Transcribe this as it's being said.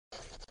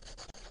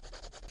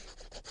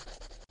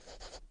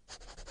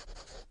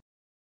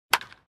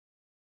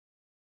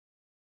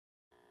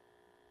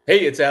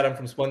Hey, it's Adam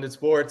from Splendid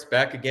Sports,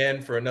 back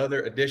again for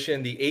another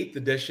edition, the 8th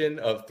edition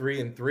of 3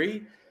 and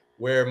 3,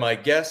 where my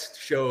guest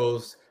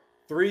shows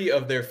 3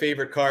 of their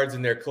favorite cards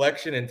in their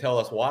collection and tell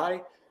us why.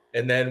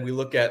 And then we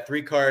look at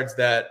 3 cards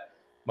that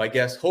my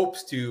guest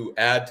hopes to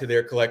add to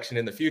their collection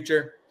in the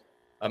future.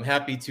 I'm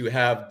happy to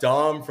have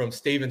Dom from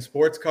Staven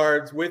Sports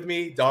Cards with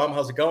me. Dom,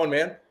 how's it going,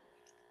 man?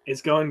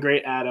 It's going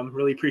great, Adam.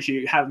 Really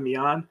appreciate you having me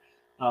on.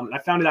 I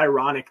found it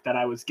ironic that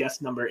I was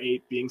guest number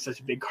 8, being such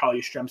a big Carl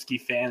Yastrzemski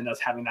fan and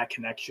us having that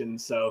connection.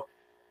 So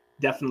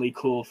definitely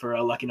cool for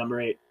a lucky number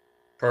 8.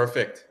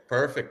 Perfect,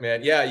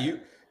 man. Yeah,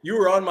 you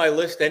were on my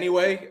list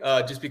anyway,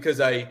 just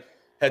because I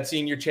had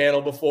seen your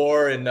channel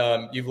before, and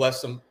you've left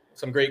some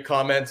great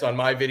comments on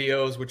my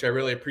videos, which I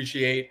really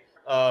appreciate.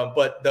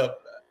 But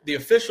the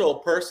official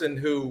person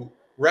who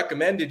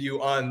recommended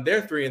you on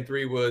their 3 and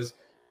 3 was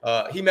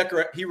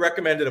he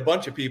recommended a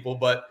bunch of people,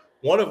 but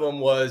one of them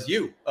was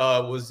you,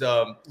 Lou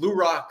from Lou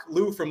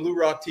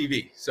Rock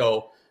TV.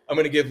 So I'm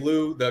going to give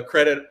Lou the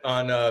credit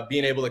on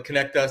being able to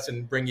connect us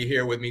and bring you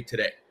here with me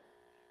today.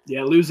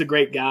 Yeah, Lou's a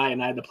great guy,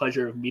 and I had the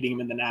pleasure of meeting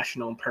him in the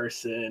National in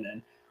person,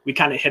 and we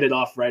kind of hit it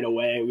off right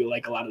away. We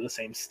like a lot of the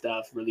same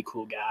stuff. Really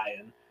cool guy,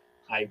 and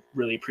I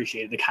really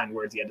appreciated the kind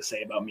words he had to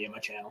say about me and my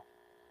channel.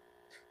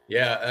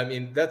 Yeah, I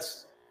mean,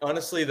 that's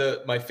honestly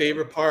my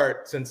favorite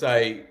part since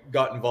I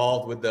got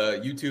involved with the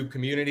YouTube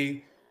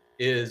community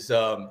is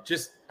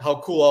just how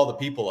cool all the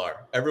people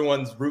are.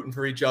 Everyone's rooting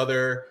for each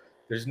other.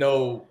 There's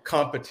no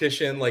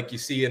competition like you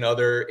see in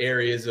other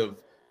areas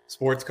of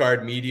sports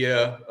card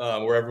media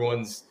where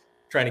everyone's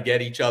trying to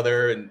get each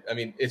other. And I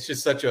mean, it's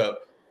just such a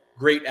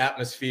great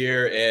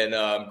atmosphere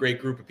and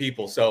great group of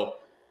people. So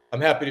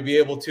I'm happy to be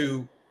able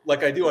to,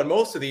 like I do on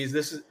most of these,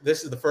 this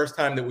is the first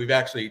time that we've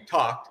actually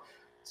talked.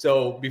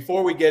 So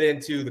before we get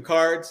into the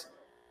cards,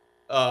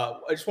 I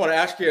just want to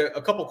ask you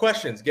a couple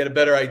questions, get a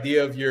better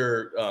idea of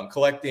your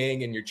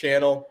collecting and your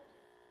channel.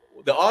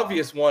 The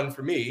obvious one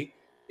for me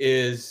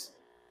is,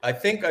 I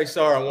think I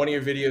saw on one of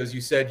your videos, you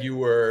said you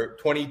were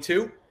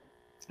 22?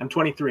 I'm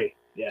 23.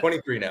 Yeah.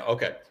 23 now.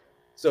 Okay.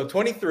 So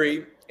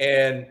 23,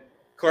 and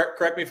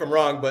correct me if I'm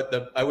wrong,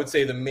 but I would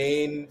say the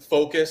main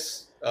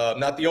focus,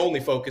 not the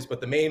only focus,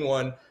 but the main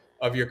one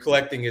of your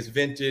collecting is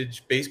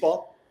vintage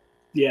baseball?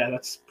 Yeah,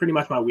 that's pretty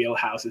much my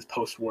wheelhouse, is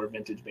post-war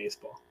vintage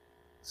baseball.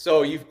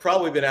 So you've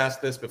probably been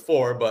asked this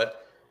before,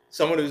 but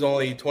someone who's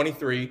only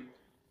 23,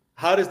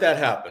 how does that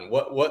happen?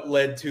 What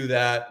led to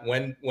that?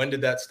 When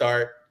did that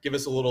start? Give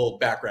us a little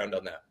background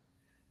on that.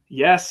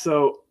 Yeah,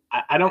 so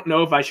I don't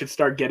know if I should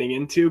start getting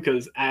into,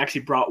 because I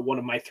actually brought one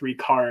of my 3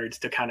 cards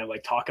to kind of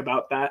like talk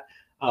about that.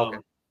 Okay.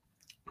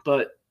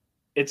 But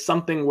it's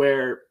something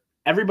where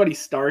everybody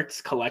starts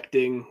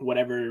collecting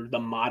whatever the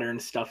modern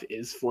stuff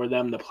is for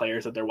them, the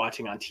players that they're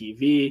watching on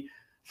TV.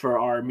 For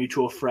our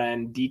mutual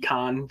friend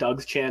Decon,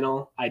 Doug's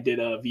channel, I did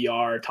a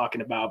VR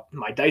talking about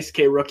my Dice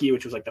K rookie,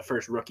 which was like the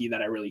first rookie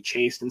that I really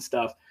chased and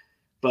stuff.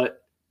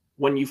 But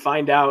when you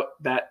find out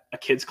that a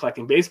kid's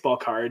collecting baseball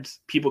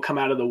cards, people come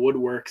out of the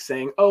woodwork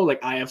saying, oh,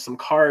 like, I have some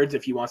cards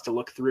if he wants to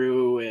look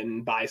through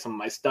and buy some of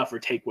my stuff or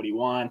take what he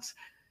wants.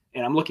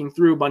 And I'm looking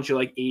through a bunch of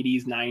like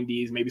 80s,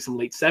 90s, maybe some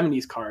late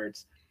 70s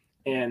cards.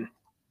 And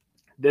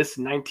this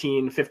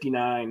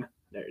 1959,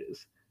 there it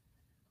is,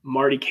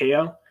 Marty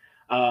Ko,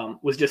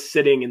 was just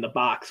sitting in the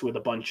box with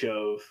a bunch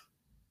of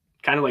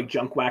kind of like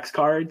junk wax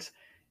cards.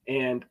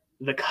 And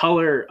the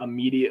color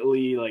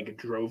immediately like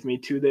drove me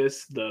to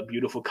this, the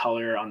beautiful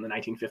color on the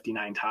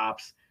 1959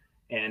 tops,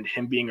 and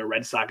him being a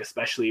Red Sox,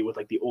 especially with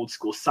like the old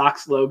school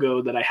Sox logo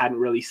that I hadn't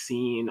really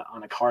seen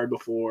on a card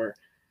before.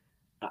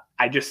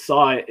 I just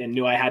saw it and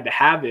knew I had to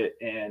have it,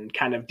 and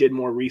kind of did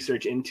more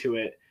research into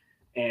it.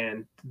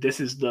 And this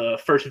is the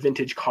first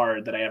vintage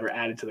card that I ever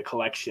added to the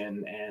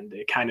collection. And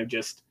it kind of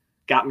just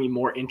got me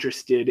more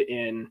interested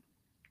in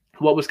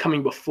what was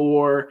coming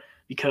before,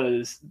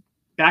 because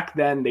back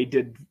then they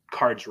did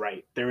cards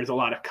right. There was a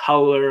lot of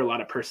color, a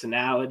lot of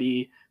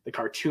personality, the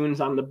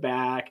cartoons on the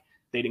back,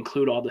 they'd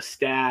include all the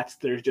stats.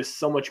 There's just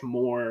so much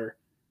more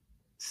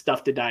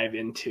stuff to dive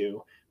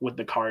into with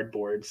the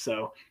cardboard.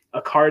 So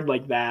a card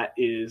like that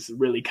is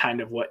really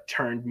kind of what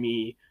turned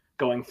me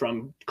going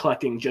from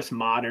collecting just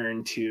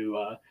modern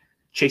to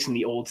chasing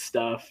the old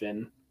stuff.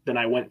 And then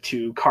I went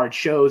to card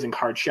shows and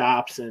card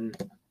shops and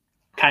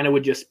kind of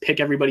would just pick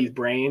everybody's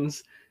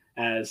brains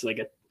as like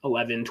a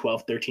 11,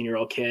 12,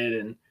 13-year-old kid.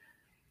 And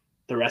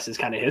the rest is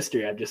kind of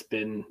history. I've just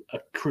been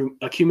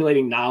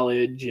accumulating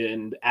knowledge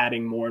and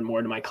adding more and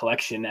more to my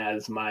collection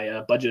as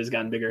my budget has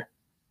gotten bigger.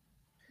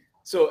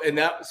 So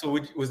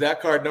was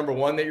that card number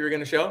 1 that you were going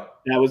to show?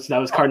 That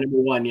was card number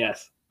 1.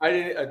 Yes. I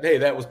didn't. Hey,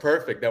 that was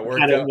perfect. That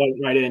worked out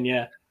right in.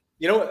 Yeah.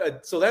 You know,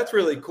 so that's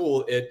really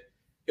cool. It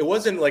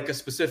wasn't like a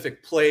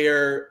specific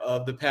player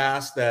of the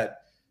past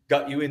that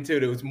got you into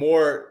it. It was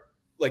more,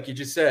 like you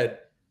just said,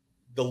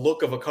 the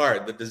look of a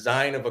card, the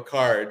design of a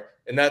card,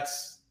 and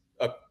that's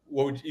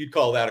what would you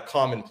call that? A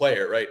common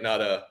player, right? Not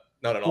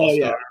an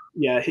all-star.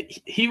 Yeah.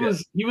 He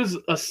was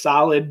a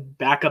solid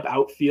backup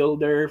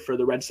outfielder for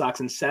the Red Sox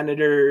and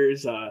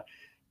Senators.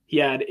 he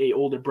had a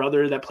older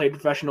brother that played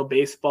professional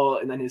baseball,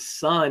 and then his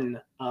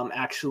son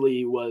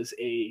actually was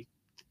a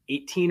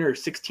 18 or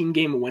 16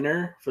 game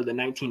winner for the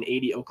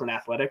 1980 Oakland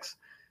Athletics.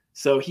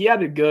 So he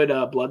had a good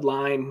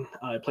bloodline.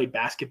 Played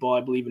basketball,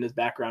 I believe, in his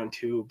background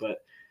too.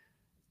 But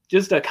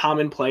just a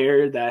common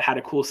player that had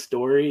a cool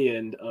story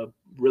and a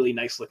really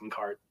nice looking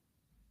card.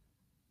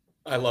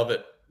 I love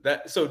it.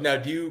 So now,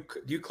 do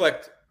you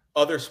collect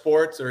other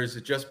sports, or is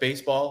it just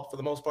baseball for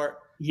the most part?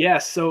 Yeah,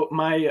 so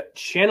my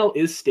channel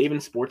is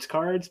Staven Sports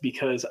Cards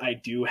because I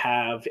do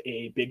have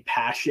a big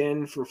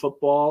passion for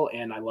football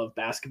and I love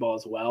basketball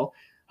as well.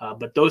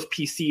 But those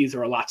PCs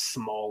are a lot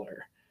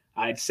smaller.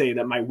 I'd say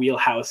that my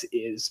wheelhouse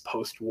is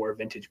post-war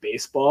vintage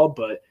baseball,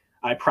 but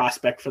I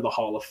prospect for the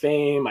Hall of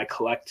Fame. I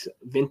collect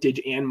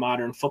vintage and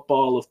modern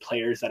football of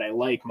players that I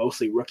like,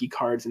 mostly rookie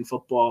cards in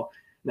football.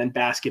 And then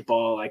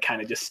basketball, I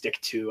kind of just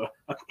stick to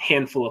a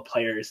handful of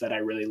players that I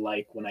really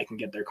like when I can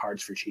get their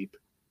cards for cheap.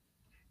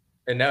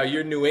 And now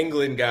you're New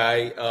England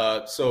guy.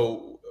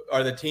 So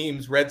are the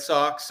teams Red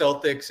Sox,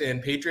 Celtics,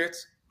 and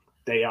Patriots?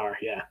 They are,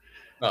 yeah.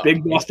 Oh,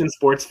 Big Boston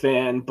sports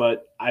fan,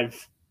 but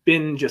I've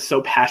been just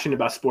so passionate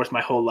about sports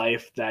my whole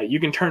life that you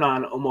can turn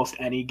on almost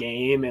any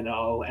game and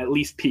I'll at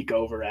least peek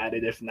over at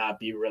it, if not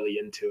be really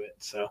into it.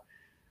 So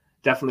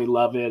definitely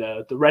love it.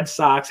 The Red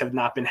Sox have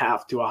not been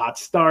half to a hot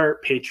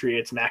start.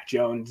 Patriots, Mac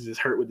Jones is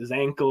hurt with his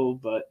ankle,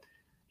 but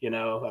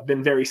I've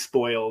been very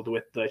spoiled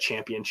with the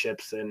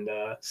championships and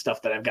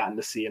stuff that I've gotten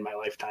to see in my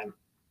lifetime.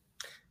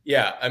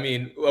 Yeah, I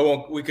mean,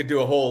 we could do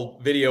a whole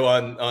video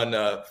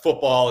on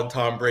football and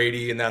Tom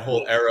Brady and that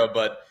whole era,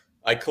 but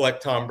I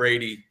collect Tom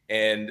Brady,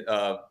 and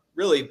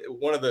really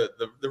one of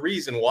the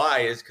reason why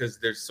is because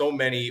there's so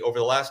many over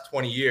the last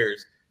 20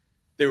 years.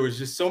 There was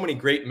just so many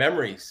great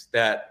memories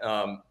that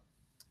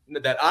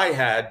I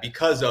had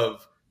because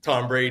of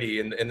Tom Brady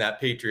and that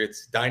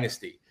Patriots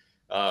dynasty.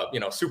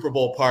 Super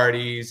Bowl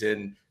parties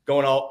and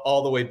going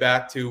all the way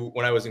back to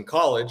when I was in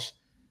college.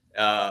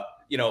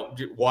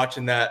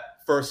 Watching that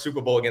first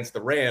Super Bowl against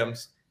the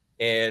Rams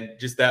and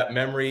just that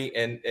memory.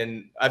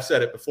 And I've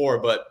said it before,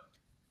 but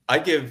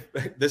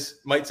this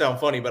might sound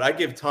funny, but I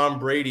give Tom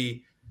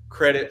Brady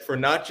credit for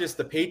not just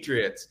the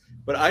Patriots,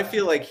 but I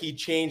feel like he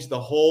changed the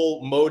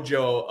whole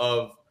mojo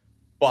of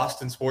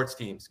Boston sports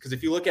teams. Because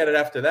if you look at it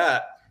after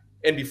that,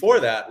 and before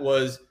that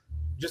was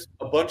just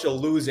a bunch of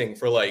losing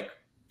for like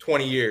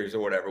 20 years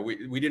or whatever.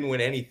 We didn't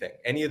win anything,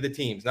 any of the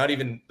teams, not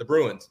even the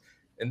Bruins.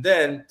 And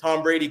then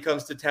Tom Brady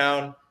comes to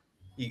town.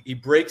 He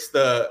breaks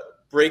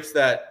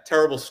that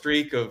terrible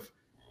streak of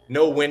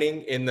no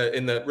winning in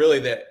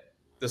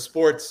the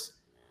sports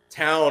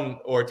town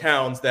or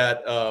towns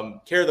that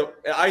care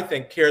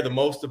the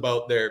most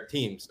about their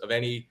teams of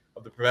any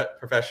of the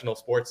professional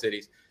sports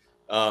cities.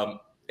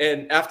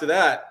 And after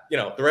that,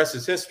 the rest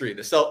is history.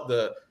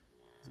 The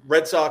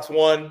Red Sox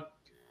won,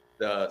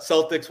 the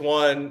Celtics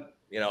won,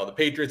 the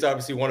Patriots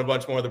obviously won a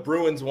bunch more, the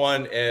Bruins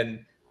won,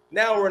 and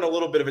now we're in a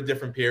little bit of a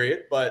different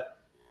period, but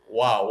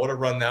wow, what a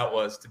run that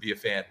was to be a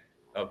fan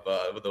of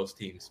those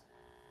teams.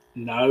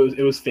 No,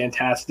 it was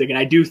fantastic. And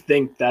I do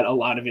think that a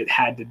lot of it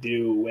had to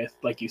do with,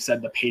 like you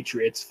said, the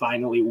Patriots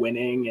finally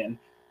winning and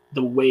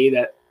the way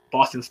that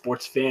Boston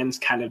sports fans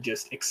kind of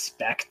just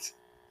expect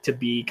to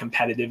be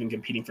competitive and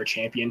competing for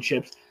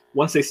championships.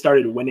 Once they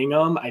started winning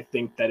them, I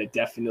think that it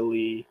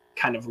definitely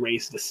kind of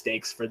raised the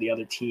stakes for the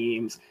other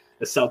teams.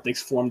 The Celtics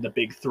formed the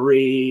Big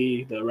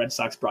Three. The Red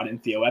Sox brought in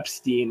Theo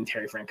Epstein and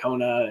Terry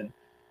Francona, and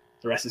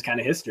the rest is kind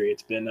of history.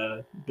 It's been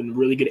a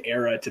really good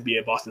era to be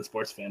a Boston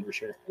sports fan for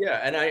sure. Yeah,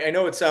 and I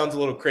know it sounds a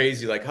little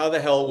crazy. Like, how the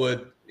hell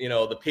would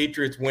the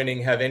Patriots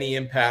winning have any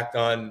impact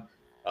on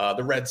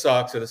the Red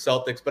Sox or the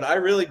Celtics? But I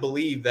really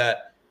believe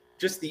that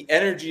just the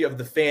energy of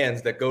the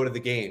fans that go to the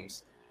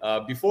games.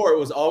 Before, it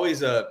was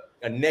always a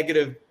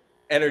negative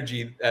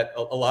energy at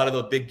a lot of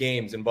the big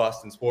games in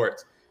Boston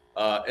sports,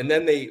 and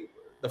then the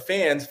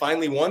fans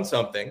finally won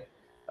something,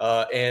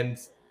 and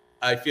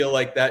I feel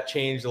like that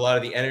changed a lot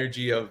of the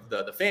energy of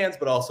the fans,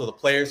 but also the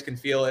players can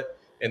feel it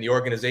and the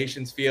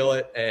organizations feel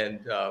it. And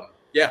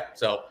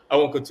so I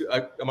won't go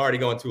I'm already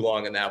going too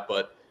long on that,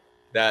 but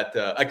that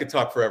I could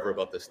talk forever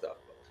about this stuff.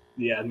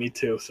 Yeah, me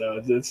too.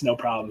 So it's no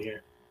problem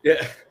here.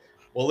 Yeah.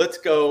 Well, let's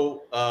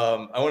go.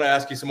 I want to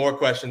ask you some more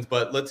questions,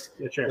 but let's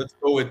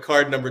go with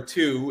card number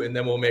 2 and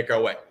then we'll make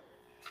our way.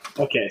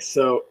 Okay.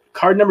 So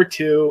card number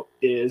 2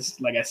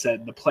 is, like I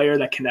said, the player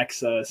that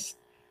connects us.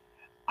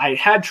 I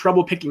had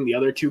trouble picking the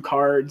other 2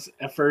 cards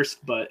at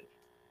first, but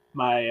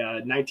my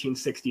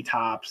 1960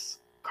 Topps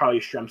Carly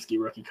Yastrzemski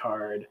rookie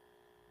card,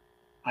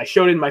 I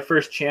showed it in my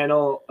first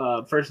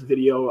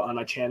video on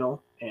my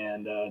channel,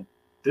 and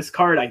this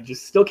card, I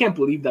just still can't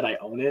believe that I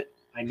own it.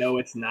 I know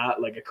it's not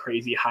like a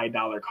crazy high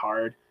dollar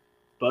card,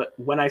 but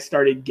when I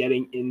started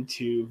getting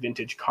into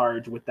vintage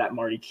cards with that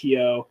Marty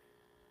Keough,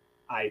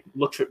 I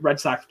looked at Red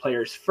Sox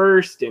players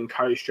first, and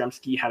Carly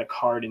Yastrzemski had a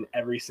card in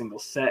every single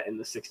set in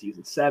the 60s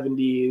and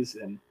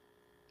 70s, and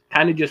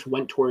kind of just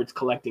went towards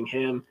collecting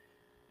him.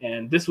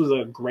 And this was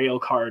a grail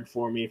card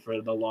for me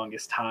for the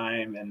longest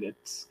time, and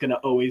it's going to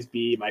always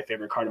be my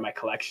favorite card in my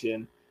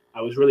collection.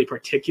 I was really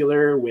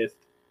particular with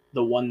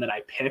the one that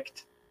I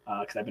picked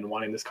because I've been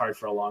wanting this card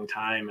for a long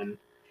time, and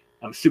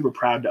I'm super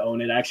proud to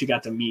own it. I actually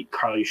got to meet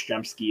Carl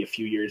Yastrzemski a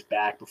few years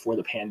back before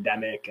the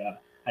pandemic.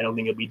 I don't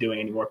think he'll be doing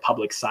any more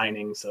public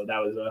signings, so that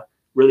was a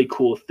really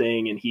cool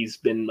thing, and he's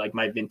been like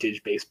my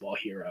vintage baseball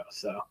hero.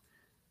 So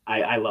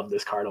I love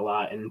this card a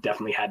lot, and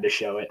definitely had to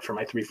show it for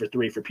my 3 for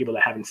 3 for people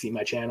that haven't seen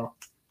my channel.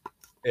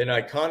 An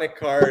iconic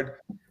card.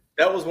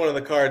 That was one of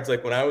the cards,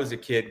 like when I was a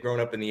kid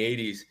growing up in the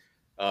 80s,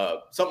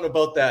 something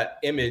about that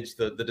image,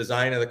 the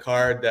design of the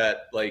card,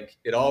 that like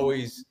it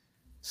always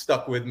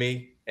stuck with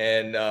me.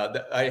 And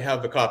I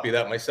have a copy of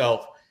that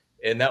myself.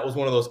 And that was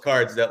one of those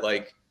cards that,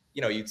 like,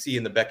 you know, you'd see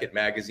in the Beckett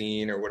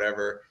magazine or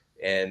whatever,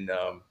 and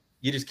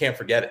you just can't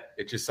forget it.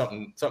 It's just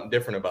something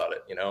different about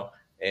it, you know?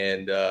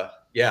 And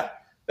yeah,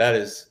 that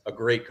is a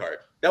great card.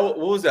 What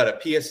was that, a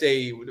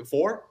PSA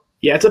 4?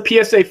 Yeah, it's a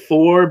PSA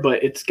 4,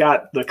 but it's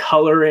got the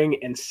coloring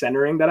and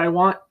centering that I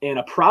want. And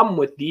a problem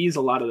with these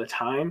a lot of the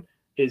time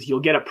is you'll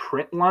get a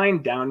print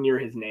line down near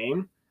his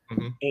name.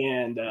 Mm-hmm.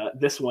 And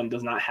this one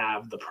does not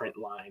have the print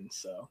line.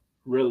 So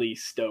really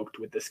stoked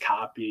with this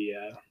copy.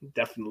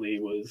 Definitely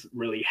was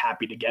really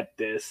happy to get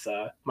this.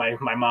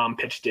 My mom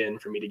pitched in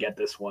for me to get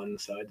this one.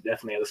 So it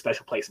definitely has a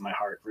special place in my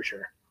heart for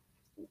sure.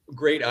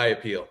 Great eye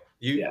appeal.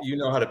 You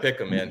know how to pick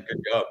them, man.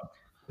 Good job.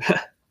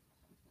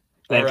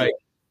 All right,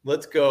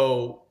 let's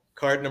go.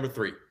 Card number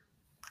 3.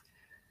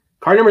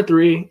 Card number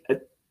 3.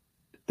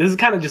 This is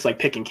kind of just like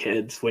picking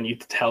kids when you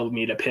tell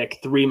me to pick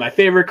 3 of my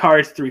favorite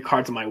cards, 3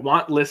 cards on my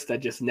want list that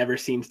just never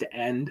seems to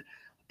end.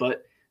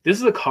 But this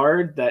is a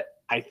card that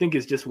I think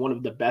is just one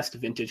of the best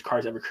vintage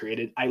cards ever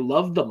created. I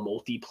love the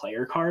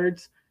multiplayer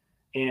cards.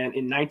 And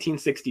in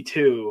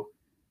 1962,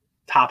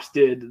 Topps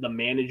did the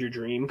Manager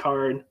Dream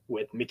card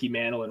with Mickey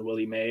Mantle and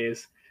Willie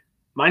Mays.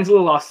 Mine's a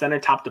little off center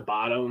top to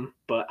bottom,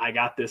 but I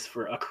got this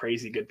for a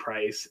crazy good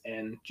price,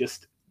 and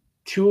just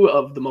 2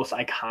 of the most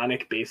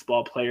iconic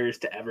baseball players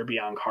to ever be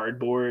on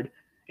cardboard.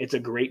 It's a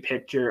great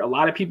picture. A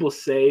lot of people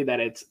say that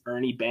it's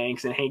Ernie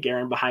Banks and Hank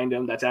Aaron behind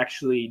him. That's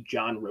actually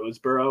John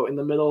Roseboro in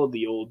the middle,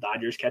 the old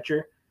Dodgers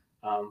catcher.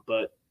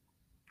 But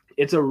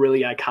it's a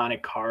really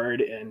iconic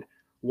card, and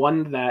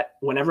one that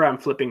whenever I'm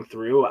flipping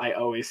through, I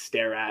always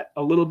stare at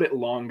a little bit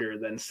longer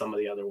than some of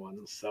the other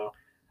ones. So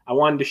I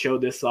wanted to show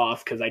this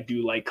off because I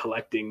do like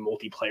collecting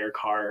multiplayer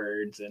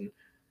cards, and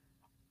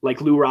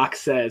like Lou Rock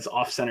says,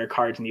 off-center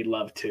cards need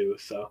love too.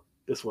 So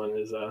this one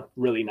is a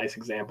really nice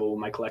example of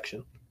my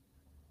collection.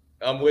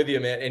 I'm with you,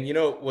 man. And you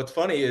know what's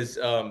funny is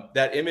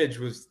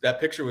that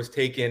picture was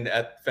taken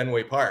at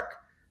Fenway Park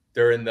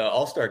during the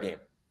All-Star game.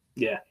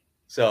 Yeah.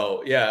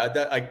 So yeah,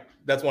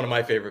 that's one of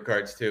my favorite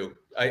cards too.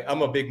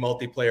 I'm a big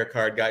multiplayer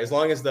card guy. As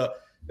long as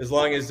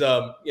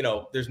you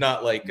know, there's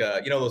not like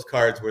you know, those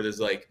cards where there's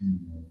like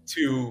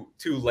two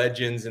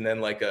legends and then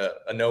like a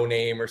no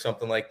name or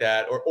something like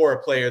that, or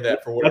a player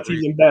that for whatever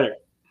reason, even better.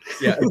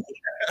 Yeah.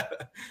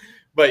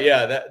 But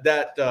yeah,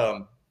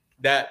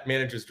 that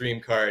Manager's Dream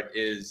card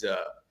is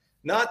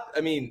not,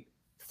 I mean,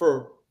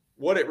 for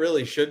what it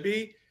really should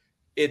be,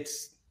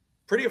 it's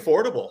pretty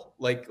affordable.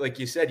 Like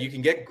you said, you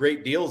can get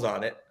great deals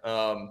on it.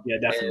 Yeah,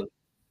 definitely.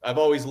 I've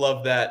always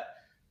loved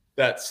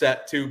that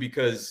set too,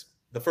 because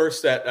the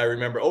first set I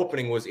remember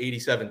opening was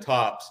 87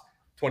 Topps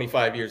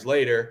 25 years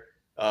later.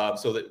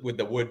 So that with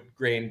the wood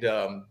grained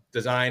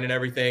design and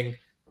everything,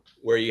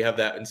 where you have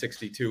that in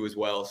 62 as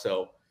well.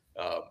 So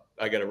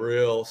I got a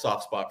real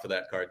soft spot for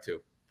that card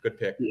too. Good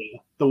pick. Yeah,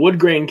 the wood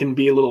grain can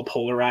be a little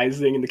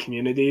polarizing in the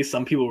community.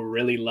 Some people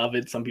really love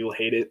it, some people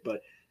hate it, but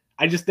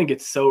I just think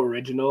it's so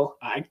original.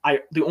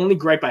 The only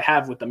gripe I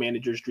have with the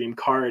Manager's Dream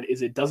card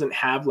is it doesn't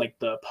have like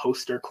the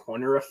poster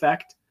corner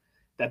effect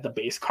that the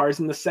base cards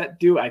in the set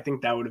do. I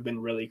think that would have been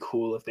really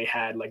cool if they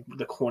had like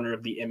the corner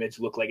of the image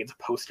look like it's a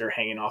poster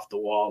hanging off the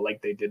wall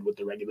like they did with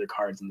the regular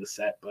cards in the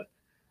set. But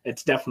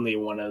it's definitely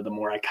one of the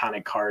more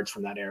iconic cards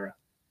from that era.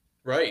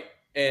 Right.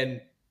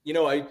 And you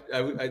know,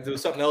 there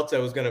was something else I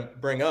was going to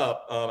bring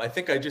up. I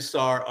think I just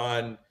saw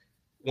on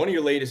one of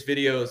your latest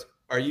videos,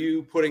 are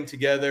you putting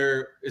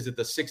together, is it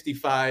the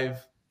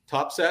 65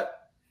 top set?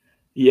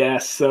 Yeah,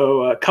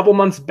 so a couple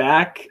months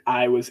back,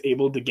 I was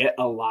able to get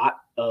a lot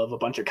of a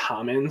bunch of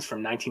commons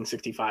from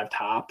 1965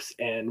 Topps.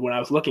 And when I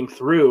was looking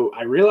through,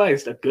 I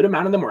realized a good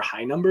amount of them were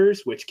high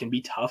numbers, which can be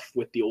tough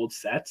with the old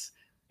sets.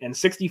 And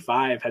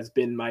 65 has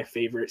been my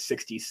favorite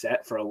 60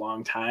 set for a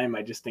long time.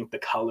 I just think the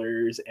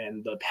colors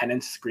and the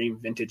pennants scream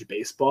vintage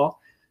baseball.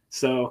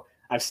 So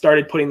I've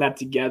started putting that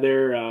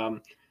together.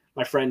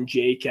 My friend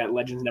Jake at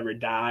Legends Never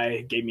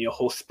Die gave me a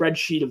whole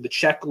spreadsheet of the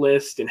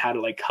checklist and how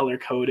to like color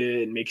code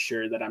it and make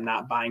sure that I'm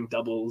not buying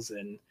doubles.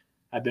 And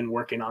I've been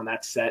working on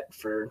that set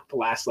for the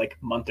last like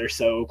month or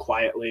so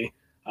quietly,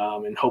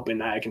 and hoping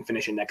that I can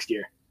finish it next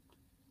year.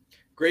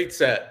 Great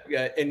set.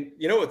 Yeah. And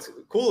you know, what's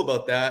cool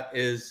about that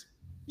is,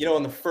 you know,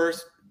 in the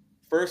first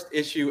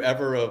issue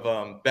ever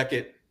of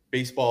Beckett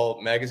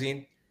Baseball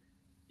magazine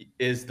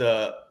is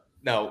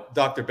now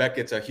Dr.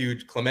 Beckett's a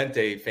huge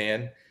Clemente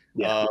fan.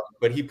 Yeah.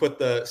 But he put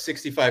the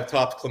 65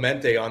 Topps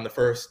Clemente on the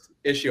first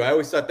issue. I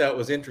always thought that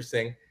was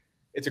interesting.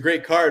 It's a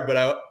great card, but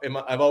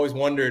I've always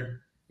wondered,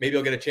 maybe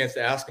I'll get a chance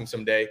to ask him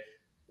someday,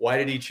 why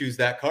did he choose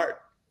that card?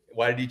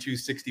 Why did he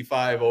choose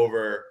 65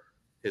 over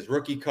his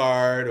rookie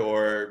card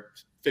or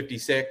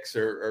 56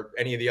 or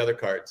any of the other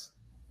cards?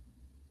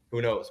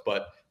 Who knows?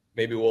 But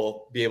maybe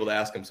we'll be able to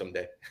ask him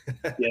someday.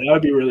 Yeah, that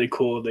would be really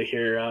cool to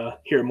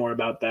hear more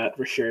about that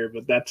for sure.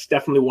 But that's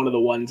definitely one of the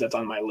ones that's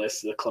on my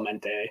list, the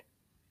Clemente.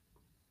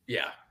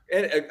 Yeah,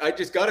 and I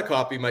just got a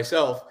copy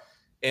myself,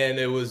 and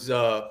it was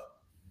a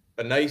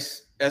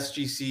nice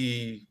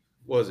SGC.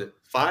 What was it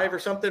 5 or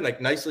something? Like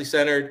nicely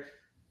centered.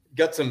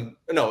 Got some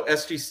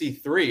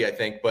SGC 3, I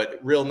think, but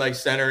real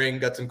nice centering.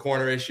 Got some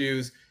corner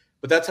issues,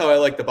 but that's how I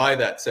like to buy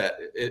that set.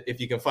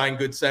 If you can find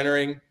good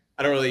centering,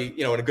 I don't really,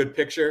 in a good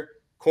picture,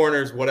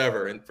 corners,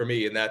 whatever. And for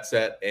me in that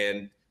set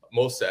and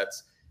most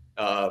sets,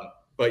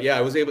 but yeah,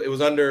 it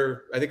was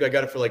under. I think I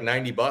got it for like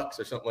 $90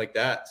 or something like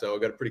that. So I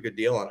got a pretty good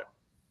deal on it.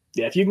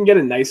 Yeah, if you can get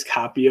a nice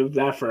copy of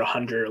that for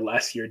 100 or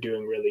less, you're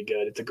doing really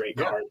good. It's a great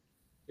card.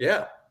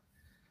 Yeah.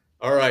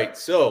 All right.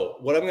 So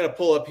what I'm going to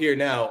pull up here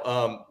now,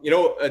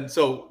 and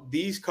so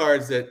these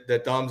cards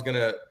that Dom's going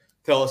to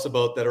tell us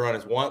about that are on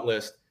his want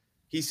list,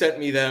 he sent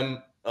me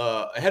them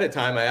ahead of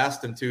time. I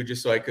asked him to,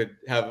 just so I could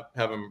have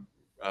them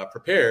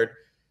prepared.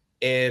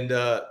 And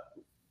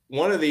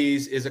one of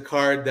these is a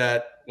card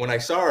that when I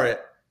saw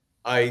it,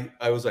 I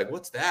was like,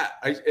 what's that?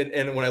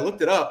 And when I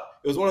looked it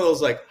up, it was one of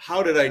those like,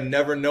 how did I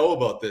never know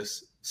about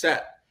this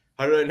set?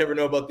 How did I never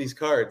know about these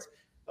cards?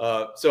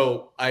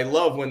 So I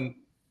love when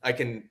I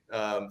can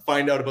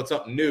find out about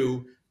something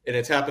new, and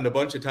it's happened a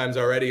bunch of times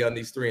already on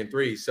these 3 and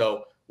 3.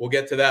 So we'll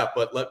get to that.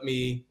 But let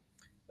me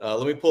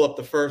pull up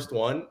the first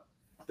one.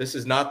 This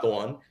is not the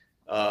one.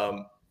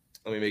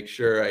 Let me make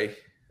sure I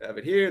have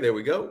it here. There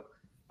we go.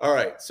 All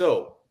right.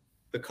 So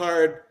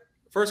the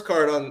first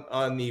card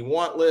on the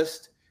want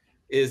list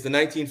is the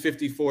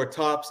 1954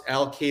 Topps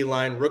Al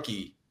Kaline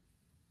rookie.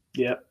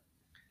 Yep.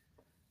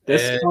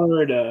 This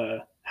card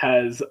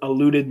has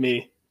eluded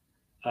me.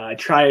 I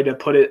tried to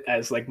put it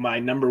as like my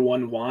number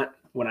one want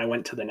when I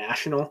went to the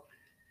National,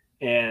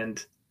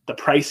 and the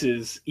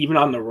prices, even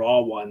on the raw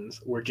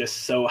ones, were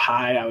just so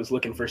high. I was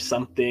looking for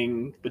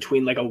something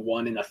between like a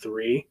 1 and a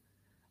 3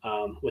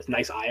 with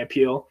nice eye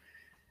appeal.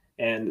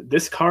 And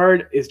this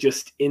card is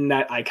just in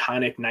that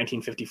iconic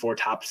 1954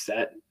 Topps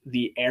set.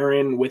 The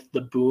Aaron with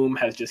the boom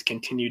has just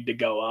continued to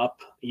go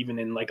up, even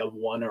in like a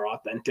 1 or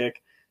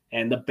authentic.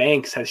 And the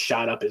Banks has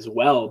shot up as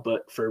well.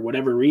 But for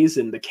whatever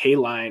reason, the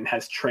K-line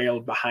has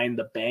trailed behind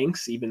the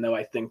Banks, even though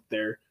I think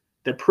they're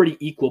pretty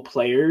equal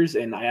players.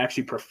 And I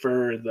actually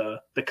prefer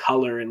the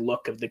color and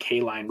look of the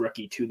K-line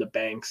rookie to the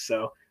Banks.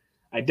 So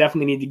I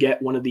definitely need to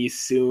get one of these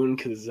soon,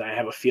 because I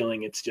have a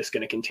feeling it's just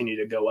going to continue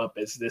to go up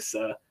as this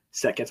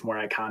set gets more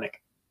iconic.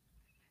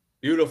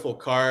 Beautiful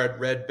card,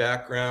 red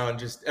background,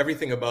 just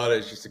everything about it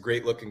is just a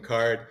great looking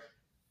card,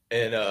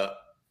 and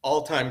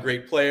all-time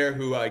great player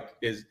who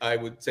I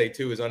would say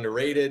too is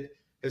underrated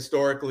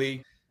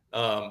historically.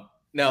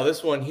 Now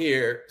this one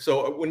here.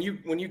 So when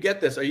you get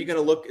this, are you going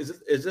to look?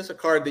 Is this a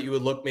card that you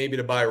would look maybe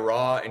to buy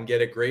raw and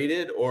get it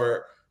graded,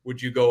 or are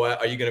you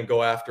going to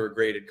go after a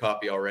graded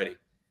copy already?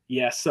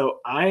 Yeah,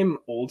 so I'm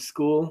old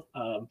school,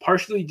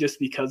 partially just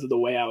because of the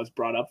way I was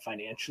brought up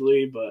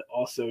financially, but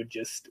also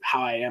just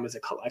how I am as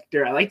a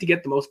collector. I like to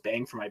get the most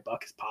bang for my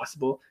buck as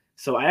possible.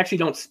 So I actually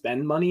don't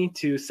spend money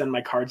to send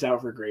my cards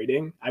out for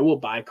grading. I will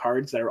buy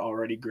cards that are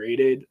already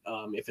graded.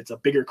 If it's a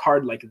bigger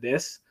card like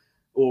this,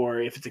 or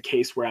if it's a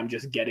case where I'm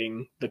just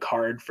getting the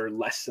card for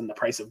less than the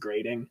price of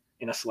grading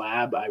in a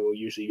slab, I will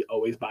usually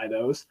always buy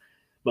those.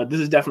 But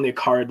this is definitely a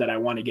card that I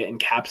want to get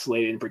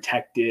encapsulated and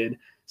protected.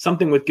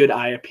 Something with good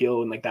eye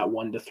appeal in like that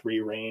 1 to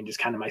 3 range is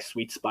kind of my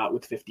sweet spot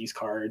with 50s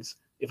cards.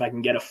 If I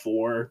can get a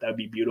 4, that would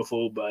be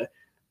beautiful. But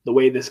the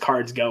way this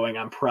card's going,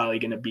 I'm probably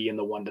going to be in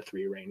the 1 to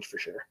 3 range for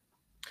sure.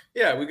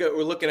 Yeah,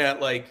 we're looking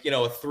at like,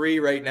 a 3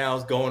 right now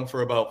is going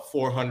for about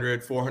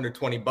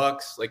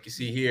 $420, like you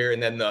see here.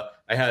 And then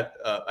I had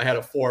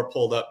a 4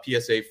 pulled up,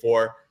 PSA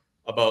 4,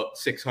 about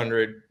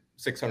 600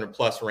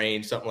 plus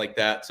range, something like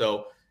that.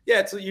 So yeah,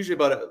 it's usually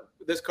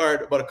this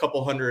card about a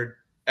couple hundred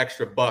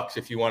extra bucks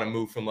if you want to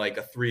move from like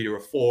a 3 to a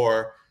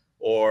 4,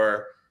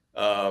 or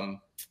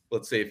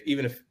let's say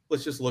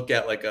let's just look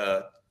at like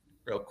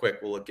real quick,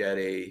 we'll look at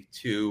a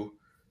 2.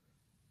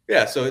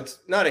 Yeah, so it's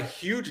not a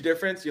huge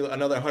difference,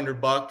 another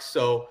 $100.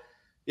 So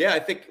yeah, I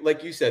think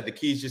like you said, the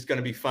key is just going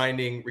to be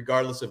finding,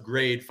 regardless of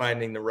grade,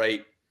 finding the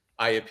right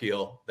eye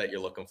appeal that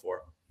you're looking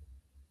for.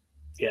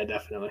 Yeah,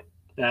 definitely.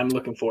 And I'm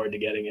looking forward to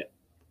getting it.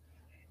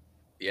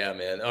 Yeah,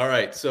 man. All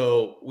right.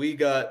 So we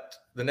got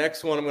the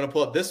next one I'm going to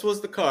pull up. This was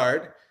the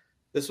card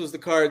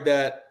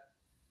that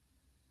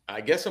I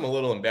guess I'm a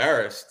little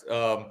embarrassed,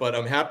 but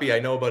I'm happy I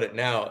know about it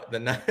now. The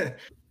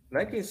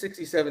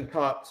 1967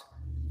 Topps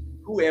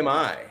Who Am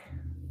I?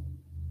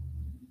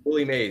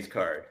 Willie Mays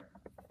card.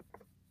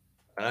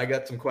 And I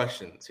got some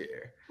questions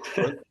here.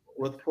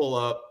 Let's pull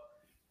up.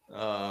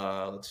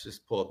 Let's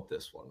just pull up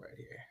this one right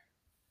here.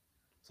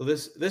 So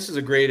this is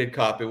a graded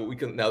copy.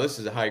 Now this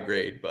is a high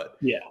grade, but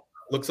yeah,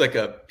 looks like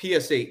a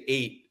PSA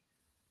 8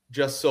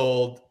 just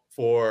sold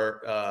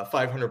for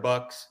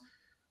 $500.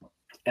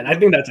 And I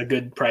think that's a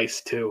good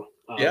price too,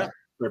 Yeah.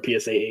 for a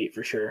PSA 8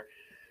 for sure.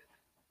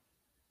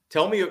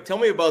 Tell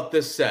me about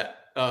this set.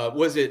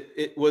 Was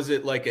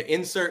it like an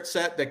insert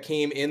set that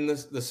came in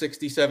the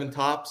 67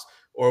 tops,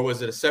 or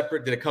was it a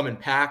separate? Did it come in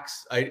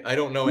packs? I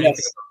don't know anything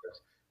Yes. about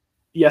this.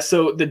 Yeah,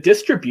 so the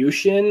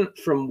distribution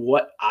from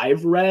what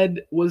I've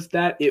read was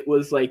that it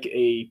was like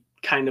a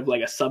kind of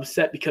like a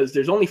subset because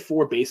there's only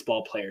 4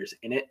 baseball players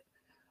in it.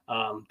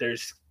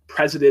 There's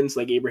presidents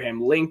like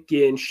Abraham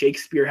Lincoln,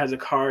 Shakespeare has a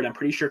card. I'm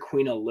pretty sure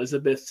Queen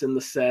Elizabeth's in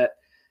the set.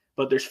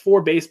 But there's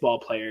 4 baseball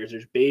players.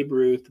 There's Babe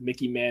Ruth,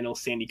 Mickey Mantle,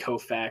 Sandy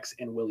Koufax,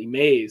 and Willie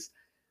Mays.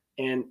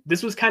 And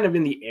this was kind of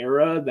in the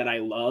era that I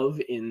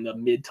love in the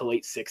mid to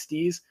late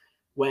 60s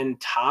when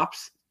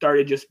Topps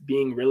started just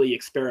being really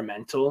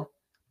experimental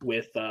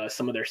with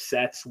some of their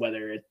sets,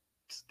 whether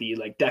it's the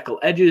like decal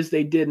edges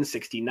they did in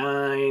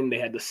 69, they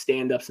had the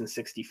stand-ups in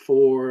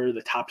 64,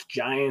 the Topps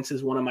Giants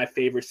is one of my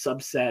favorite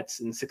subsets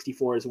in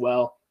 64 as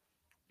well.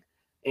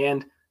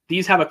 And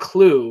these have a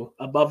clue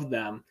above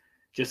them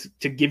just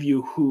to give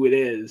you who it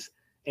is.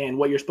 And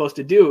what you're supposed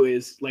to do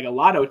is like a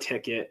lotto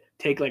ticket,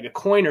 take like a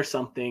coin or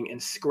something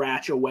and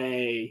scratch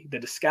away the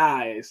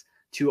disguise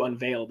to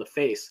unveil the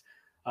face.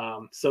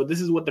 So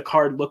this is what the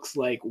card looks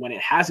like when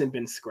it hasn't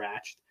been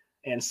scratched.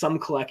 And some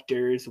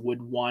collectors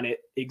would want it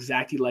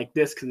exactly like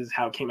this because this is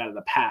how it came out of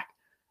the pack.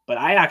 But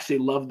I actually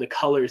love the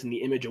colors and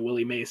the image of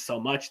Willie Mays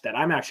so much that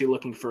I'm actually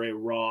looking for a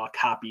raw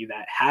copy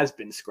that has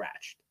been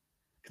scratched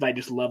because I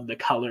just love the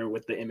color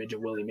with the image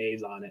of Willie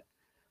Mays on it.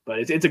 But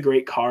it's a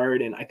great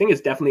card, and I think it's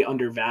definitely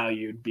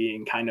undervalued,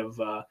 being kind of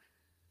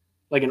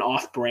like an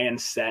off-brand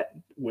set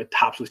with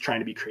Topps was trying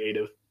to be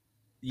creative.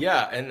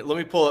 Yeah, and let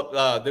me pull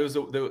up.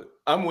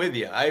 I'm with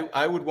you.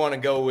 I would want to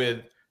go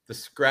with the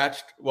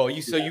scratched. Well,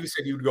 you said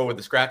you would go with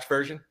the scratch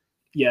version.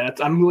 Yeah,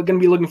 I'm going to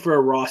be looking for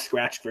a raw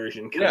scratch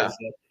version because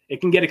Yeah. it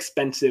can get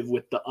expensive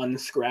with the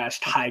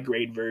unscratched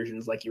high-grade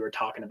versions like you were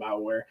talking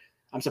about, where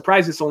I'm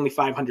surprised it's only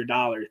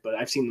 $500, but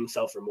I've seen them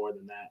sell for more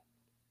than that.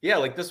 Yeah,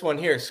 like this one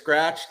here,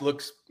 scratched,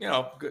 looks,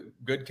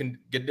 good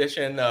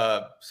condition,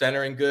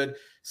 centering good,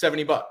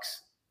 $70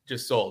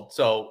 just sold.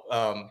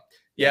 So,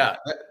 yeah,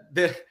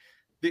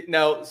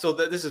 now, so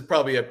this is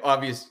probably an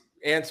obvious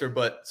answer,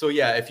 but so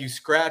yeah, if you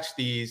scratch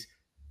these,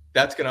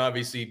 that's going to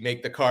obviously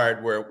make the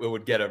card where it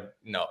would get a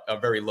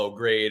very low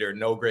grade or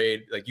no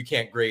grade. Like you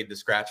can't grade the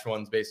scratched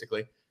ones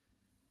basically.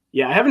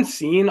 Yeah, I haven't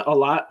seen a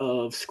lot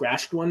of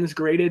scratched ones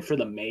graded for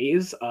the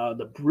Maze.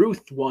 The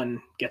Ruth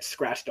one gets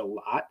scratched a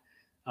lot.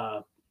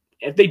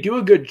 If they do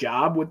a good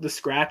job with the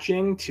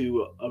scratching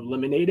to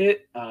eliminate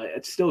it,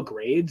 it's still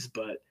grades,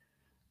 but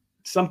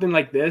something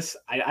like this,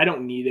 I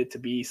don't need it to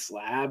be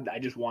slabbed. I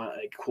just want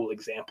a cool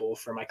example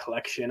for my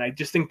collection. I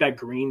just think that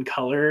green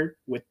color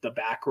with the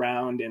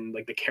background and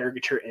like the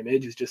caricature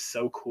image is just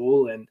so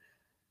cool. And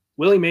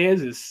Willie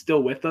Mays is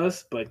still with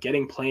us, but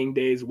getting playing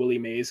days Willie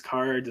Mays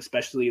cards,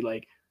 especially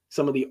like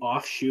some of the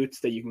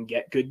offshoots that you can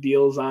get good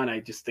deals on, I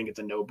just think it's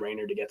a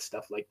no-brainer to get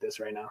stuff like this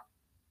right now.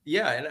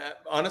 Yeah, and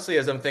honestly,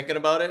 as I'm thinking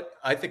about it,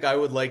 I think I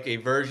would like a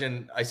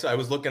version. I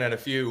was looking at a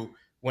few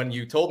when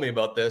you told me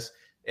about this,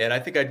 and I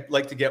think I'd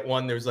like to get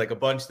one. There's like a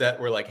bunch that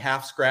were like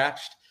half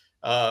scratched.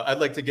 I'd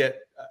like to get.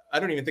 I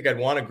don't even think I'd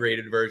want a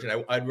graded version.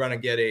 I'd want to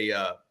get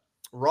a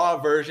raw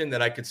version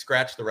that I could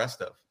scratch the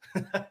rest of.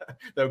 That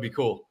would be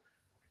cool.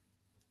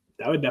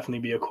 That would definitely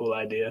be a cool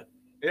idea.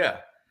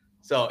 Yeah.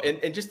 So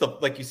and just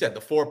like you said,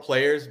 the 4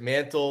 players: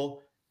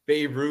 Mantle,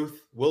 Babe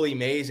Ruth, Willie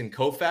Mays, and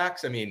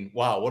Koufax. I mean,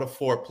 wow, what a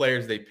 4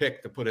 players they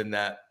picked to put in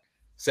that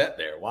set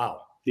there.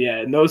 Wow. Yeah,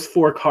 and those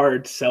 4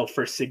 cards sell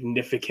for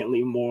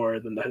significantly more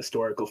than the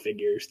historical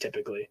figures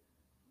typically.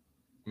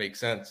 Makes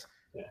sense.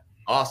 Yeah.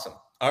 Awesome.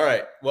 All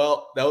right.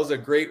 Well, that was a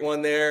great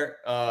one there.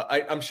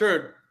 I'm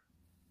sure,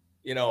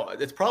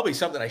 it's probably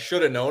something I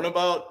should have known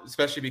about,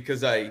 especially because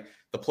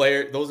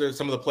those are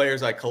some of the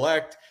players I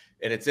collect,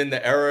 and it's in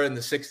the era in the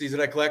 60s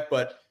that I collect.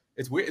 But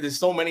it's weird. There's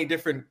so many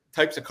different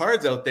types of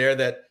cards out there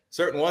that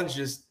certain ones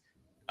just,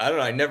 I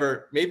don't know.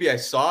 Maybe I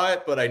saw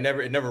it, but it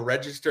never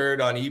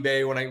registered on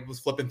eBay when I was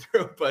flipping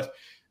through. But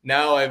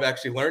now I've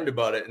actually learned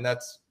about it, and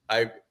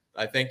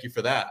I thank you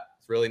for that.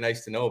 It's really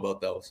nice to know about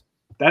those.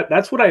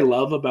 That's what I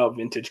love about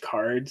vintage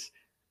cards.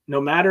 No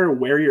matter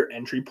where your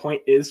entry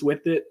point is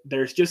with it,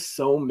 there's just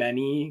so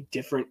many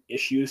different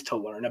issues to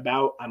learn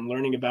about. I'm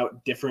learning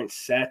about different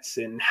sets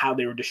and how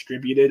they were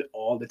distributed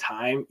all the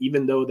time,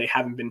 even though they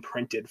haven't been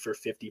printed for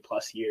 50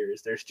 plus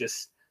years. There's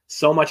just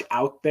so much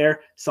out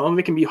there. Some of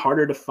it can be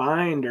harder to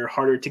find or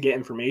harder to get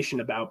information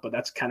about, but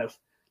that's kind of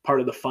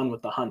part of the fun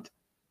with the hunt.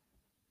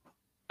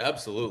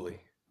 Absolutely.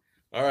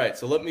 All right.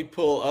 So let me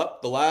pull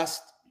up the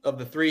last of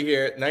the 3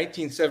 here.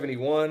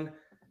 1971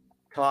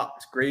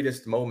 Topps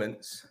greatest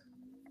moments.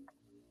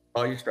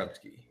 Oh,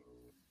 Yastrzemski.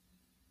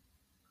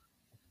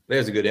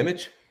 There's a good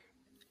image.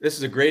 This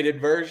is a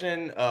graded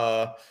version,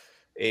 a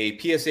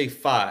PSA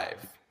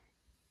 5.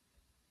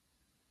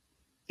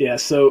 Yeah,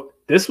 so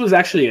this was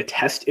actually a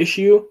test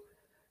issue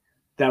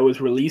that was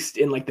released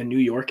in like the New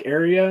York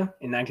area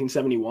in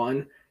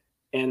 1971.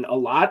 And a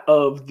lot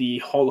of the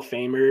Hall of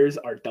Famers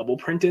are double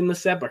printed in the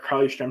set, but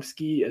Carly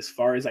Yastrzemski, as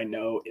far as I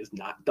know, is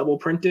not double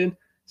printed.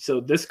 So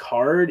this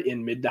card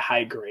in mid to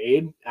high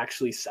grade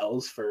actually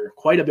sells for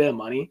quite a bit of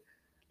money.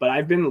 But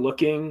I've been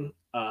looking,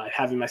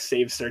 having my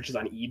saved searches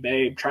on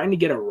eBay, trying to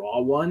get a raw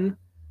one,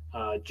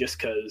 just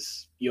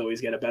because you always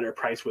get a better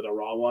price with a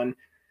raw one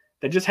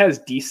that just has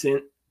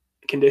decent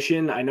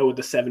condition. I know with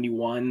the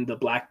 71, the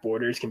black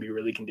borders can be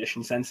really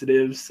condition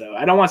sensitive. So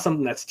I don't want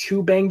something that's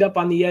too banged up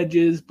on the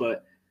edges,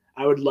 but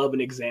I would love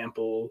an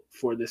example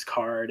for this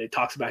card. It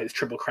talks about his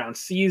Triple Crown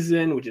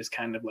season, which is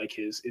kind of like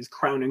his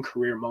crowning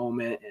career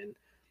moment. And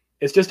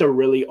it's just a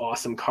really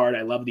awesome card.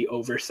 I love the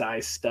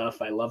oversized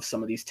stuff. I love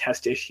some of these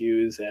test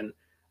issues, and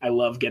I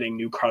love getting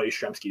new Carly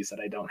Yastrzemskis that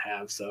I don't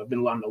have. So I've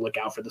been on the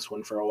lookout for this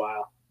one for a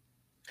while.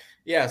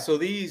 Yeah. So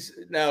these,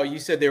 now you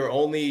said they were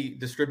only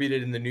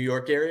distributed in the New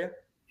York area?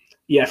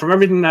 Yeah, from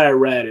everything that I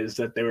read is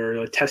that they were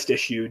a test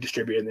issue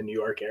distributed in the New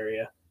York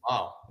area.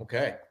 Wow.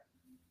 Okay.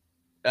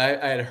 I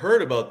had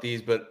heard about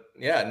these, but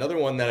yeah, another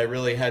one that I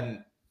really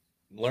hadn't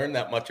learned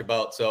that much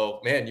about. So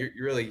man, you're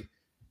really,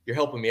 you're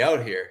helping me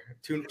out here.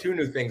 Two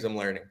new things I'm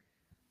learning.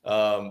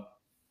 Um,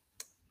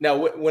 Now,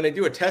 when I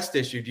do a test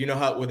issue, do you know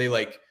how, were they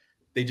like,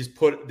 they just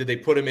did they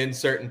put them in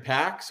certain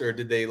packs, or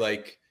did they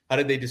like, how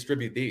did they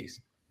distribute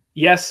these?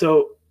 Yeah,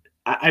 so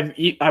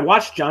I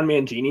watched John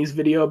Mangini's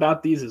video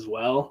about these as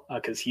well,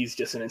 because he's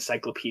just an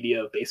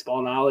encyclopedia of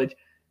baseball knowledge.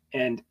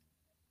 And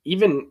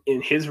even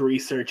in his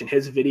research and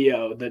his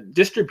video, the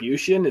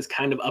distribution is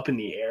kind of up in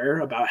the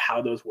air about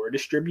how those were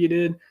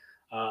distributed.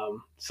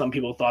 Some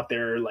people thought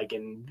they're like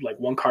in like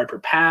one card per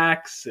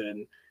packs,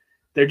 and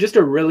they're just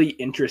a really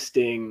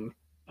interesting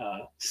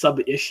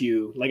sub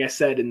issue. Like I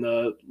said, in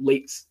the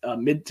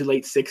mid to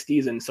late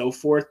 60s and so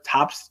forth,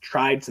 Topps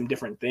tried some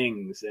different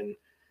things, and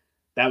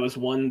that was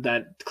one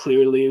that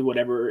clearly,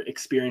 whatever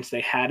experience they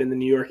had in the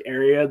New York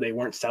area, they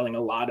weren't selling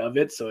a lot of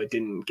it, so it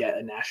didn't get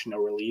a national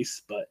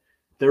release. But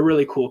they're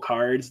really cool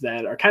cards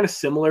that are kind of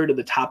similar to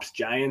the Topps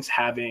Giants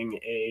having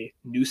a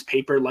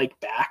newspaper-like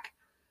back,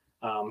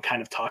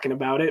 kind of talking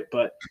about it.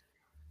 But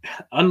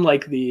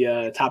unlike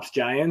the Topps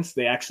Giants,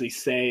 they actually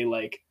say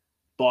like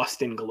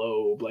Boston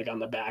Globe, like on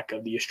the back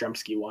of the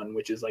Yastrzemski one,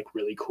 which is like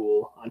really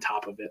cool on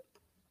top of it.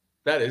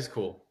 That is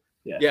cool.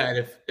 Yeah. Yeah,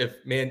 and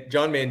if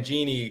John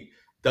Mangini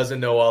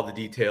doesn't know all the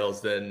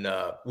details, then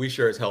we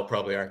sure as hell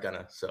probably aren't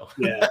gonna. So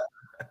Yeah.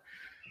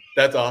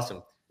 that's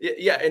awesome.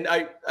 Yeah, and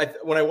I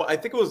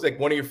think it was like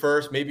one of your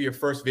first, maybe your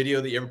first video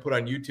that you ever put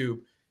on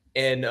YouTube,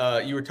 and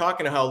you were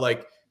talking to how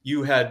like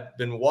you had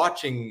been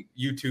watching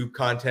YouTube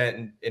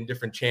content in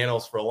different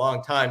channels for a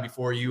long time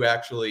before you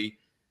actually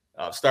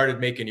started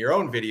making your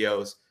own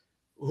videos.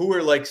 Who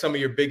were like some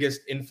of your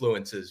biggest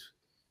influences?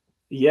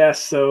 Yeah,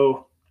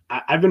 so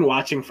I've been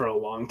watching for a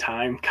long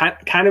time.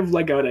 Kind of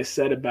like what I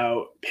said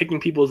about picking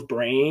people's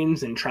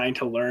brains and trying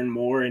to learn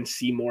more and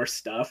see more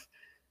stuff.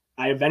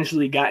 I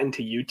eventually got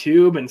into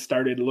YouTube and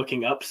started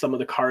looking up some of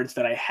the cards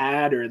that I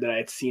had or that I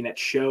had seen at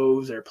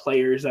shows or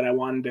players that I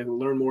wanted to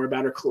learn more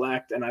about or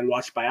collect. And I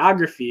watched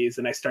biographies,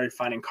 and I started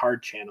finding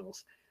card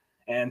channels.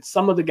 And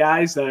some of the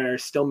guys that are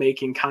still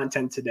making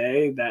content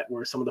today that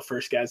were some of the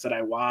first guys that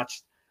I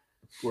watched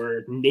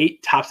were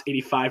Nate Tops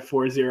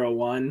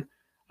 85401.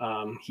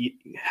 He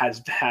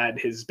has had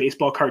his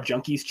Baseball Card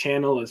Junkies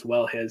channel as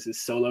well as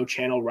his solo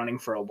channel running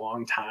for a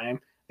long time.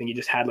 I think he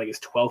just had like his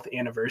 12th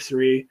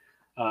anniversary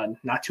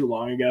not too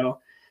long ago.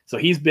 So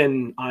he's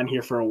been on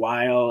here for a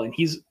while, and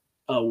he's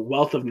a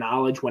wealth of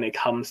knowledge when it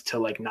comes to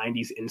like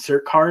 90s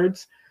insert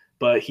cards.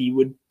 But he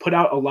would put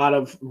out a lot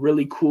of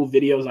really cool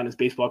videos on his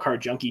Baseball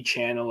Card Junkie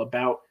channel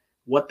about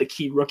what the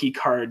key rookie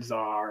cards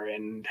are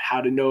and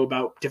how to know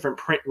about different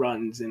print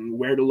runs and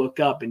where to look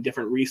up and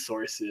different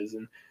resources.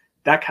 And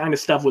that kind of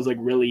stuff was like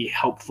really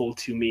helpful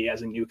to me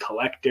as a new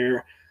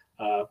collector.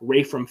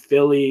 Ray from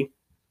Philly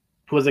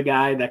was a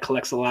guy that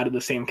collects a lot of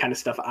the same kind of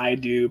stuff I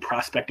do,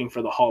 prospecting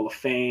for the Hall of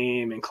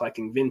Fame and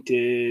collecting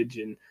vintage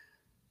and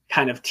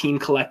kind of team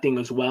collecting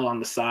as well on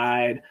the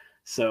side.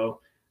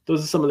 So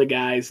those are some of the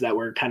guys that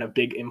were kind of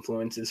big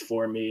influences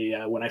for me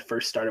when I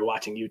first started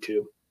watching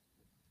YouTube.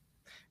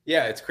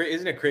 Yeah, it's crazy.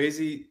 Isn't it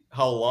crazy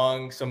how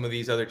long some of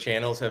these other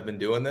channels have been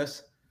doing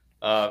this?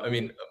 I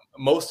mean,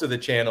 most of the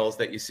channels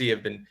that you see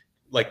have been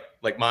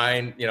like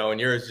mine, you know, and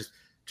yours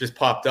just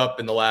popped up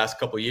in the last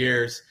couple of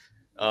years.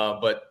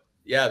 But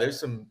yeah, there's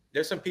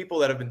some people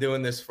that have been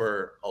doing this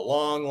for a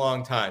long,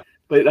 long time.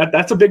 But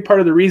that's a big part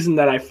of the reason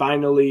that I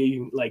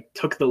finally like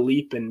took the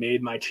leap and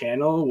made my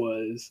channel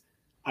was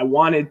I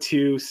wanted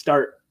to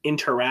start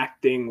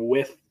interacting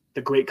with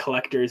the great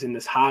collectors in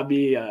this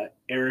hobby.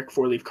 Eric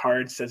Four Leaf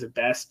Cards says it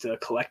best, to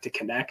collect to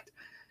connect.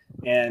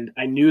 And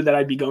I knew that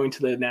I'd be going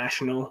to the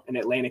National in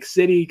Atlantic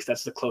City because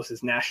that's the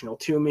closest National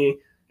to me.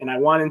 And I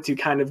wanted to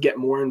kind of get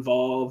more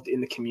involved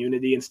in the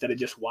community instead of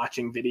just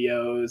watching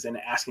videos and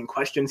asking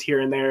questions here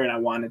and there. And I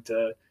wanted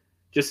to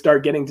just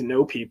start getting to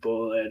know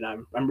people. And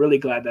I'm really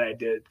glad that I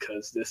did,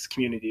 because this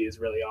community is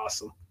really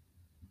awesome.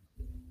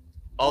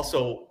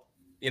 Also,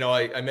 you know,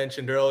 I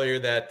mentioned earlier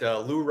that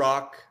Lou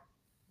Rock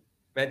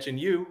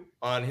mentioned you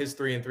on his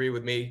 3 and 3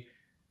 with me.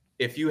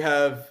 if you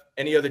have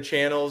any other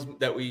channels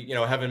that we,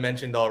 haven't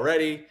mentioned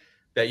already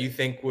that you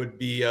think would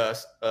be a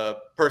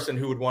person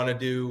who would want to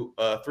do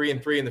 3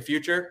 and 3 in the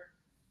future,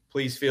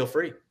 please feel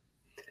free.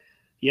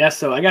 Yeah,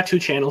 so I got 2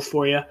 channels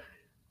for you.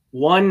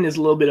 One is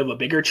a little bit of a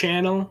bigger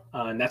channel,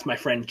 and that's my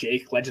friend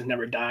Jake, Legends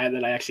Never Die,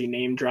 that I actually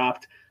name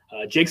dropped.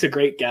 Jake's a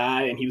great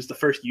guy, and he was the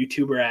first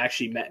YouTuber I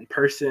actually met in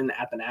person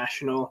at the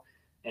National.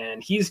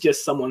 And he's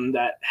just someone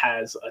that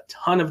has a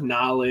ton of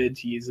knowledge.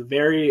 He's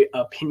very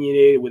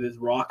opinionated with his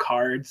raw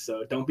cards,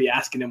 so don't be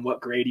asking him what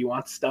grade he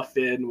wants stuff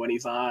in when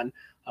he's on.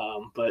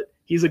 But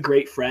he's a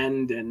great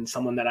friend and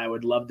someone that I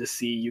would love to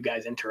see you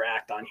guys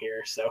interact on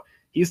here. So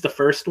he's the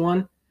first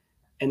one.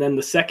 And then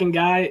the second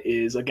guy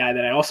is a guy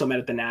that I also met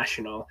at the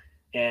National.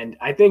 And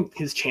I think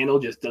his channel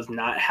just does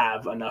not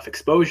have enough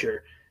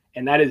exposure.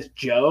 And that is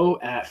Joe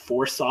at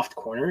 4 Soft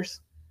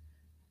Corners.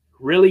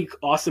 Really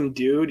awesome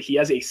dude. He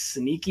has a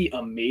sneaky,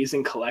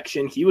 amazing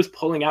collection. He was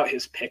pulling out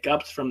his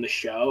pickups from the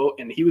show,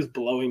 and he was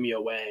blowing me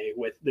away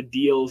with the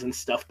deals and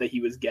stuff that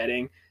he was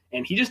getting.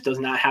 And he just does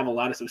not have a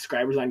lot of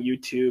subscribers on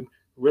YouTube.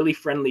 Really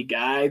friendly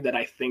guy that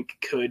I think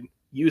could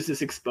use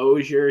this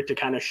exposure to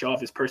kind of show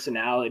off his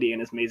personality and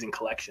his amazing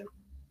collection.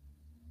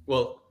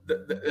 Well,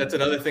 that's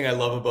another thing I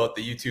love about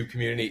the YouTube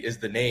community is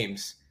the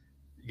names.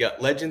 You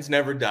got Legends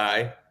Never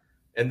Die,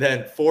 and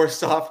then 4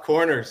 Soft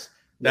Corners.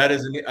 That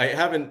is, I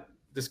haven't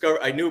discovered.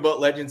 I knew about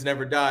Legends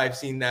Never Die. I've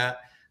seen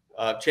that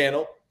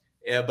channel,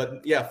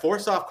 but yeah, 4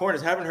 Soft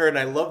Corners. Haven't heard, and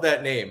I love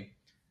that name.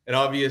 An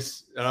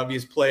obvious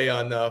play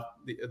on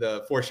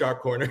the 4 Sharp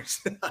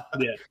Corners.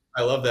 Yeah,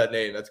 I love that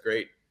name. That's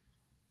great.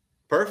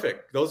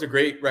 Perfect. Those are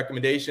great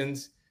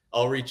recommendations.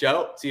 I'll reach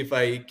out, see if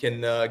I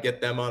can get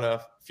them on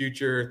a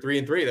future 3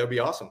 and 3. That would be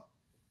awesome.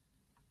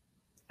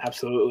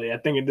 Absolutely. I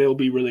think they'll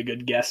be really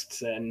good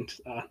guests, and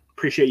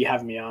appreciate you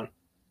having me on.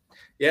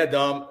 Yeah,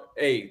 Dom.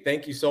 Hey,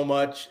 thank you so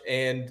much.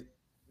 And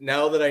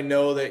now that I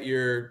know that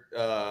you're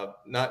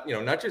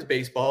not just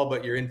baseball,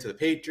 but you're into the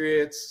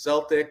Patriots,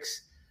 Celtics,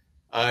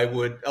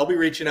 I'll be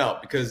reaching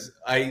out because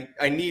I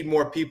need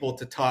more people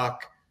to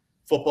talk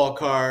football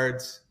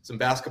cards, some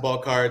basketball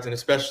cards, and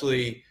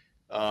especially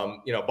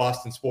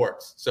Boston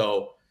sports.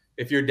 So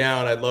if you're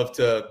down, I'd love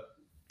to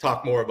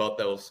talk more about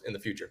those in the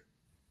future.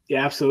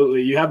 Yeah,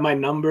 absolutely. You have my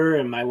number,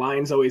 and my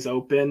line's always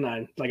open.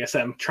 Like I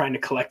said, I'm trying to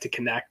collect to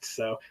connect.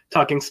 So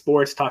talking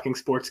sports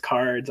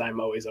cards, I'm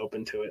always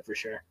open to it for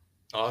sure.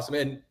 Awesome.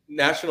 And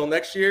National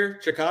next year,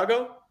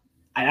 Chicago?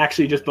 I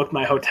actually just booked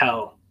my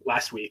hotel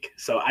last week,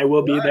 so I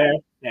will be there,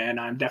 and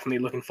I'm definitely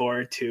looking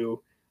forward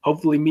to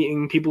hopefully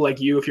meeting people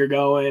like you if you're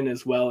going,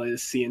 as well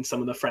as seeing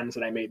some of the friends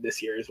that I made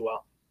this year as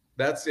well.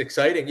 That's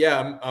exciting.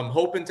 Yeah, I'm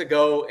hoping to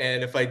go,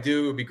 and if I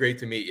do, it'd be great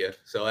to meet you.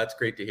 So that's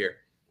great to hear.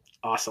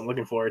 Awesome.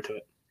 Looking forward to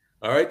it.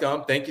 All right,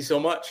 Dom. Thank you so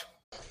much.